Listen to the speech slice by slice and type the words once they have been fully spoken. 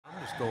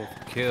Going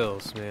for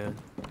kills, man.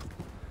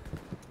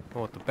 I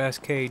want the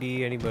best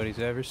KD anybody's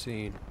ever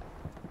seen.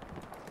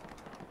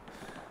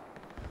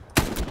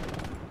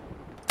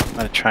 I'm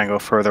gonna try and go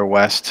further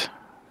west.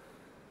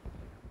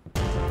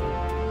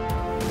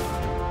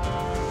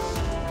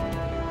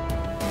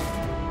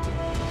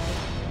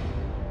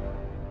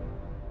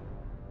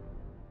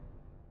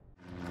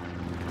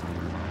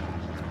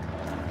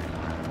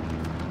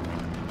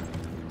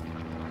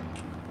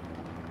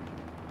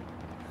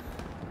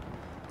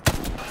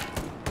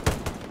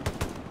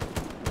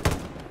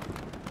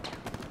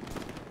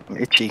 I'm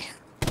itchy.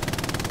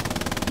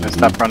 I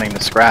stopped running the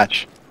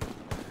scratch.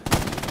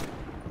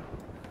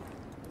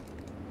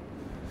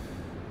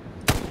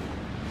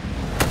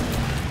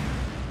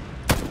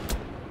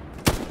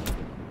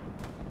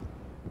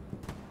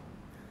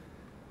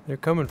 They're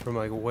coming from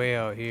like way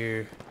out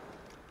here.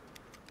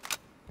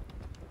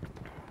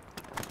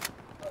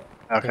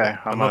 Okay,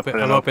 I'm gonna put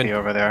an OP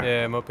over there.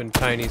 Yeah, I'm up in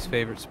Tiny's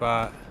favorite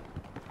spot.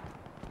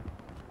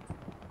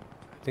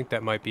 I think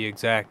that might be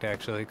exact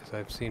actually, because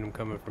I've seen him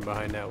coming from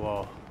behind that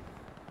wall.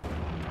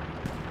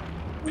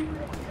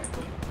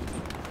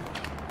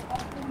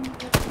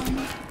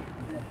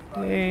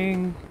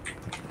 Dang.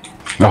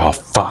 Oh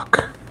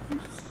fuck.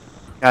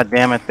 God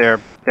damn it, they're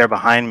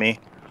behind me.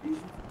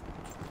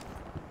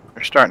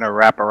 They're starting to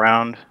wrap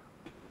around.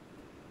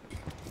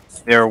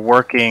 They're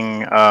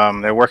working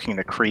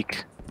the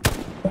creek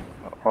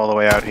all the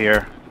way out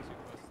here.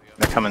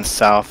 They're coming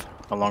south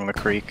along the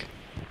creek.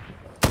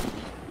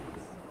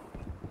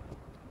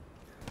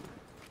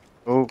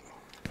 Oh.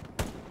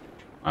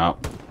 Wow.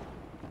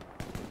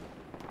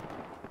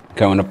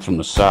 Coming up from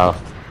the south.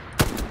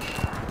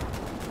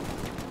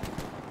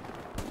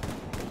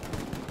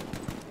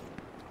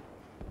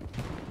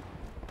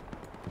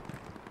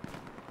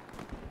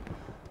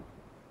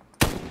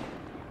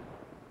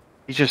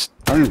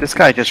 This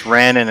guy just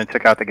ran in and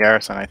took out the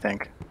garrison, I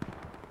think.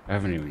 I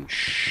haven't even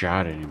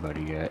shot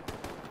anybody yet.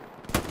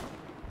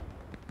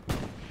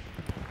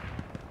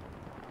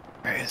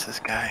 Where is this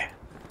guy?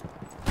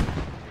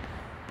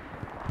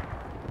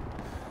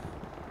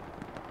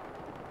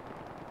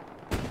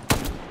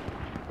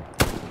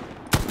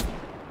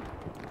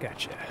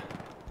 Gotcha.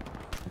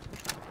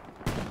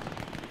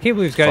 Can't believe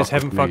these guys Fuck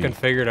haven't with me. fucking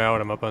figured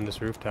out I'm up on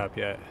this rooftop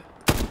yet.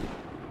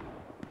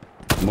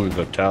 I'm gonna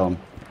go tell them.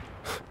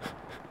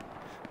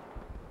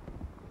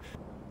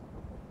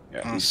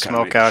 Yeah,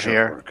 Smoke out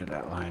here. Work of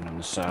that line on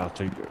the south.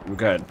 We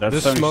got that's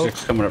This 76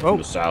 smoke- coming up oh, from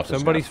the south. It's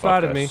somebody gonna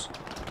fuck spotted me. us.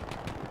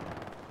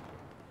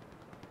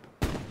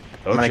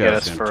 I'm gonna get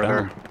us Tell further.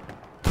 'em.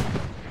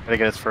 Gotta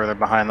get us further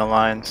behind the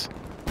lines.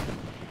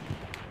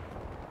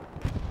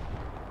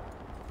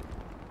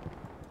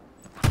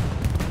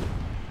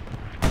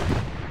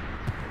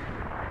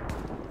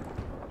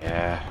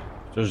 Yeah,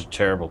 there's a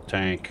terrible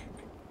tank.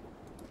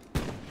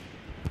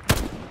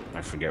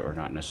 I forget we're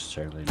not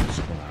necessarily in the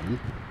squad.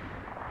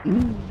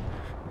 I'm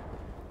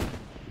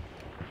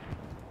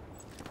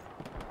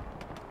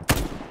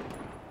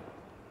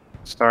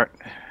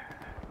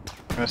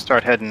gonna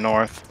start heading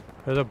north.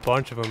 There's a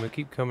bunch of them that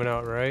keep coming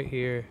out right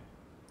here.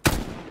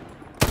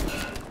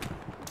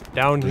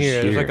 Down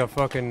here, there's like a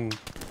fucking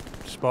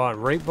spot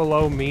right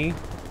below me.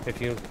 If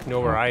you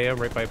know where I am,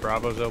 right by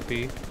Bravo's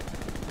LP.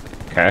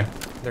 Okay.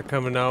 They're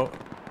coming out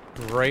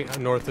right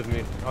north of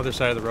me, other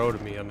side of the road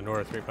of me on the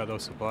north, right by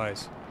those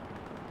supplies.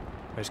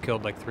 I just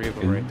killed like 3 of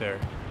them right there.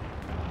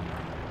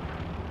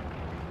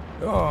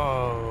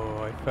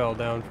 Oh, I fell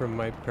down from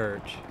my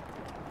perch.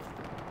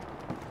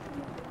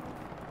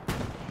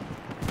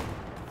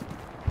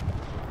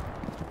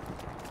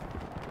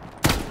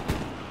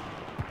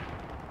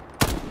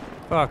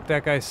 Fuck,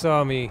 that guy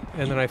saw me,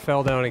 and then I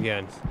fell down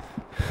again.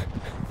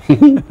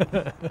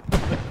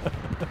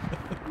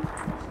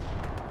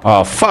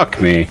 Oh,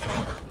 fuck me.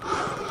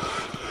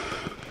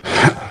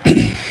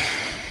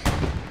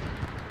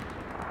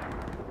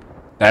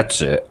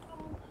 That's it.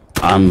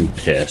 I'm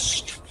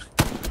pissed.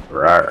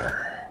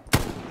 Rawr.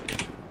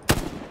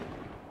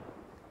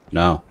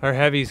 No. Our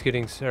heavy's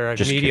getting, or our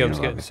Just medium's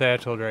kidding, getting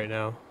satcheled right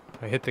now.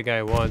 I hit the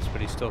guy once, but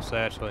he's still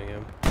satcheling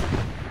him.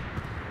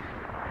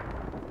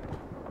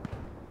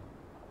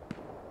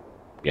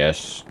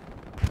 Yes.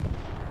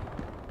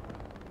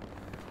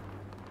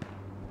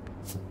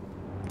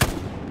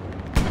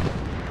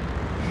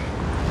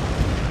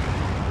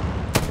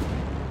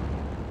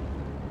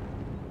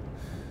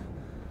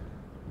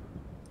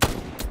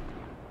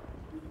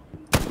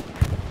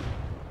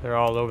 They're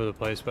all over the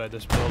place by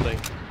this building.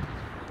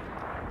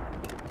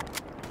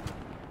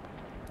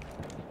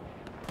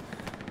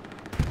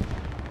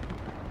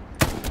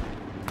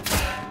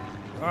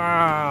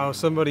 Wow,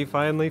 somebody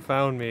finally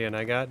found me and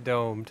I got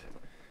domed.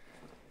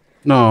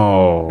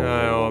 No.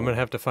 Oh, I'm gonna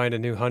have to find a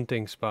new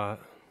hunting spot.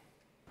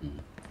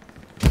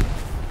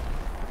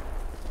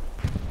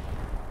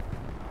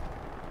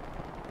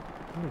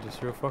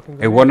 Just real fucking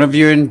Hey, one of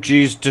you in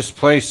G's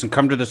displaced and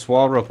come to this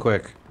wall real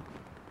quick.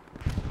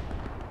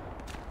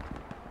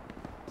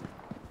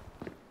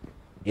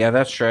 Yeah,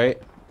 that's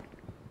right.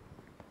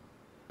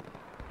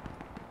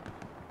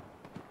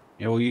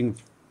 Yeah, well, you can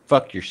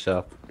fuck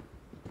yourself.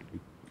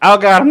 Oh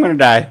god, I'm gonna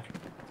die.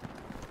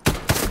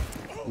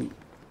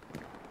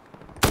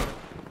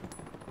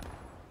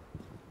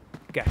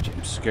 Gotcha.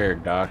 I'm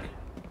scared, Doc.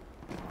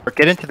 Or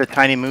get into the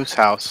tiny moose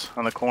house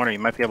on the corner. You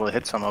might be able to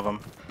hit some of them.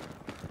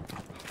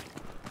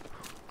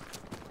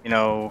 You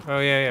know. Oh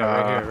yeah,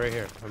 yeah, right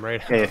here. I'm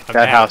right. Yeah, I'm that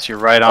at house. it. You're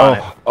right on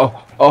it.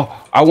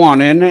 Oh! I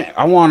want in it.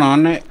 I want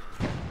on it.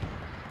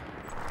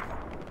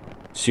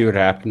 See what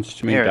happens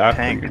to me, Here, Doc,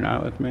 tank. when you're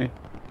not with me.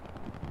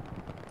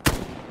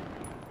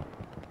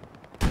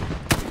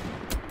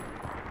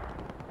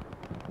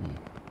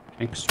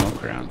 Tank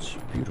smoke rounds,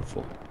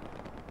 beautiful.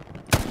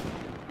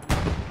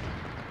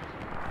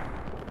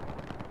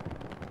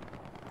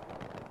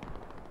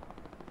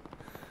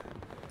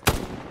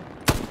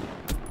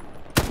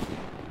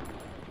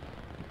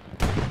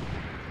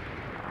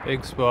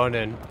 Big spawn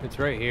in. It's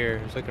right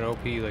here. It's like an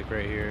OP, like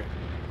right here.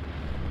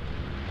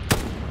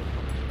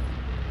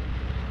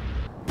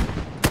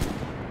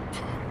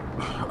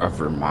 A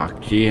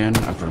Vermakian?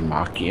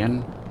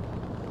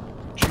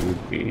 Which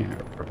would be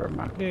a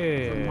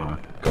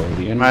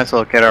Vermagolian. Might as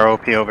well get our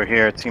OP over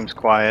here. It seems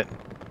quiet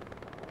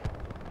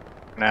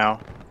now.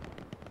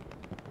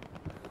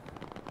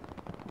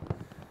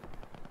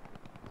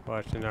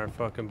 Watching our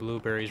fucking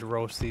blueberries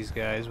roast these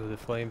guys with a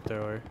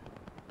flamethrower.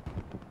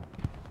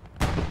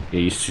 Yeah,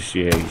 you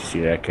see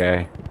that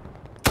guy?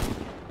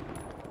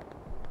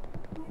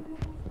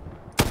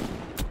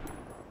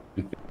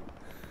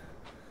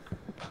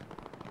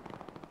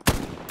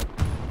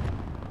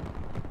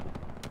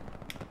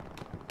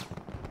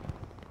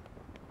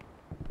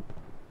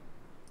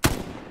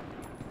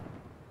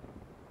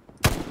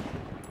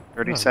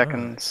 Thirty Oh,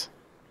 seconds.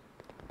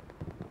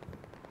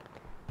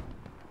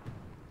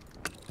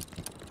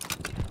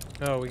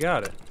 Oh, we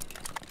got it.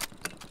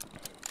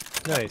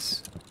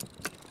 Nice.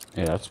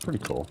 Yeah, that's pretty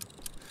cool.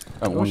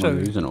 I haven't wish won I- one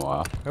of these in a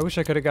while. I wish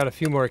I could have got a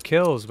few more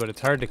kills, but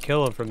it's hard to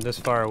kill them from this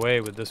far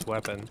away with this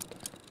weapon.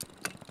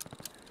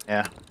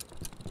 Yeah.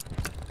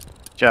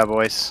 Good job,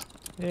 boys.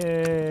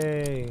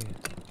 Yay!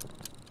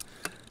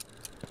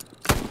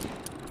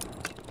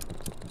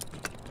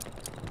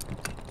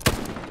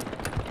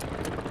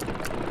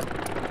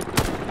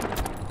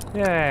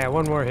 Yeah,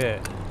 one more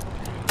hit.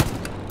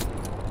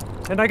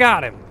 And I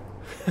got him!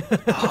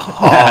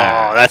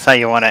 Oh, that's how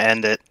you want to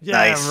end it. Yeah,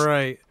 Nice.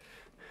 right.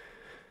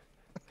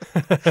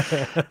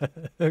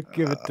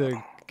 give it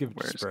to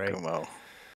Where's Spray. Gumo?